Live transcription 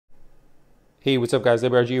Hey, what's up guys,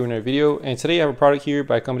 WRG here in another video, and today I have a product here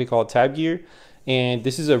by a company called Tab Gear, and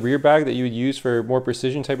this is a rear bag that you would use for more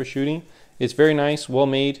precision type of shooting. It's very nice, well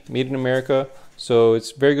made, made in America, so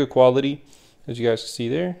it's very good quality, as you guys can see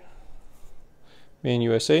there, made in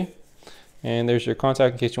USA. And there's your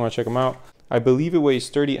contact in case you want to check them out. I believe it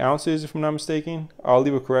weighs 30 ounces if I'm not mistaken. I'll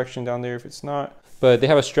leave a correction down there if it's not. But they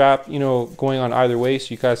have a strap, going on either way,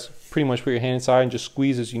 so you guys pretty much put your hand inside and just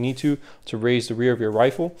squeeze as you need to raise the rear of your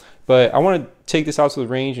rifle. But I want to take this out to the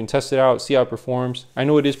range and test it out, see how it performs. I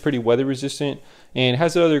know it is pretty weather resistant and it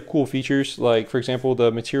has other cool features, like for example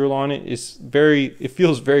the material on it is it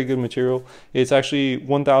feels very good material. It's actually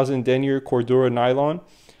 1000 denier Cordura nylon,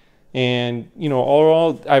 and all in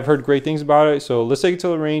all I've heard great things about it. So let's take it to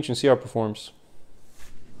the range and see how it performs.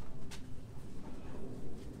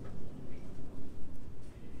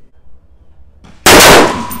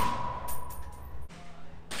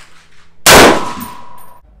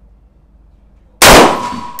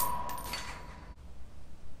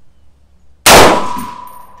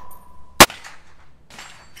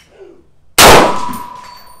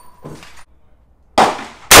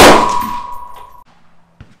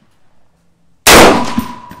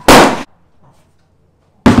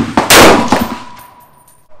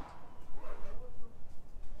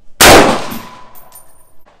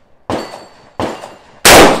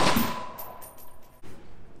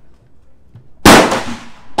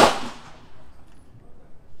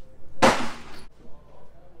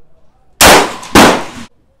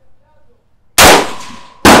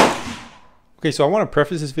 Okay, so I want to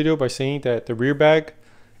preface this video by saying that the rear bag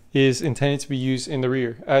is intended to be used in the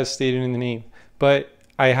rear, as stated in the name. But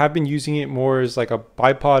I have been using it more as like a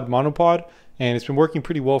bipod monopod, and it's been working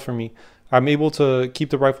pretty well for me. I'm able to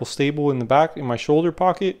keep the rifle stable in the back in my shoulder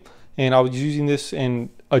pocket, and I was using this and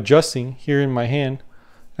adjusting here in my hand,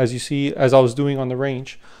 as you see, as I was doing on the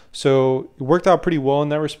range. So it worked out pretty well in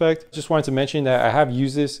that respect. Just wanted to mention that I have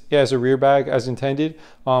used this as a rear bag as intended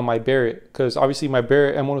on my Barrett, because obviously my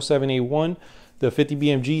Barrett M107A1, the 50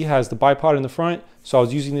 BMG, has the bipod in the front, so I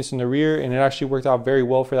was using this in the rear and it actually worked out very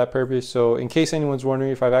well for that purpose. So in case anyone's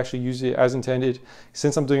wondering if I've actually used it as intended,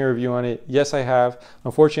 since I'm doing a review on it, yes I have.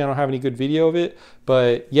 Unfortunately I don't have any good video of it,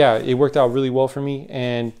 but yeah, it worked out really well for me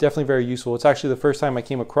and definitely very useful. It's actually the first time I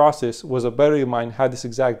came across this was a buddy of mine had this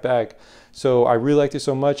exact bag. So I really liked it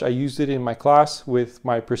so much. I used it in my class with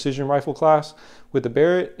my precision rifle class with the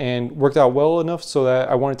Barrett, and worked out well enough so that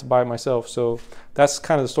I wanted to buy it myself. So that's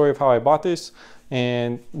kind of the story of how I bought this.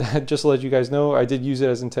 And just to let you guys know, I did use it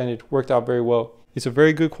as intended. Worked out very well. It's a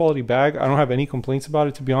very good quality bag. I don't have any complaints about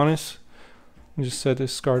it, to be honest. Let me just set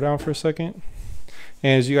this scar down for a second.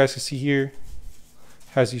 And as you guys can see here,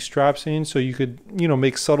 has these straps in, so you could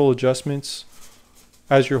make subtle adjustments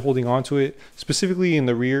as you're holding on to it, specifically in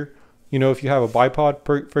the rear. If you have a bipod,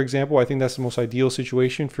 for example, I think that's the most ideal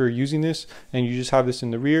situation for using this, and you just have this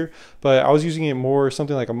in the rear. But I was using it more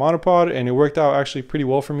something like a monopod, and it worked out actually pretty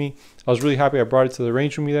well for me. I was really happy I brought it to the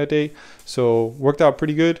range with me that day, so worked out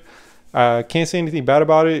pretty good. Can't say anything bad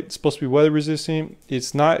about it. It's supposed to be weather resistant.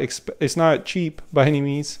 It's not cheap by any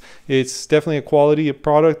means. It's definitely a quality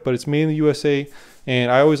product, but it's made in the USA,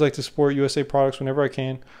 and I always like to support USA products whenever I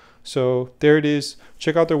can. So there it is.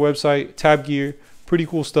 Check out their website, Tab Gear. Pretty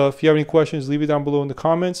cool stuff. If you have any questions, leave it down below in the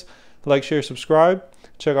comments. Like, share, subscribe.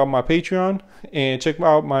 Check out my Patreon and check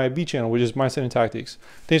out my B channel, which is Mindset and Tactics.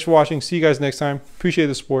 Thanks for watching. See you guys next time. Appreciate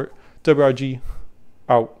the support. WRG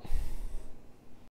out.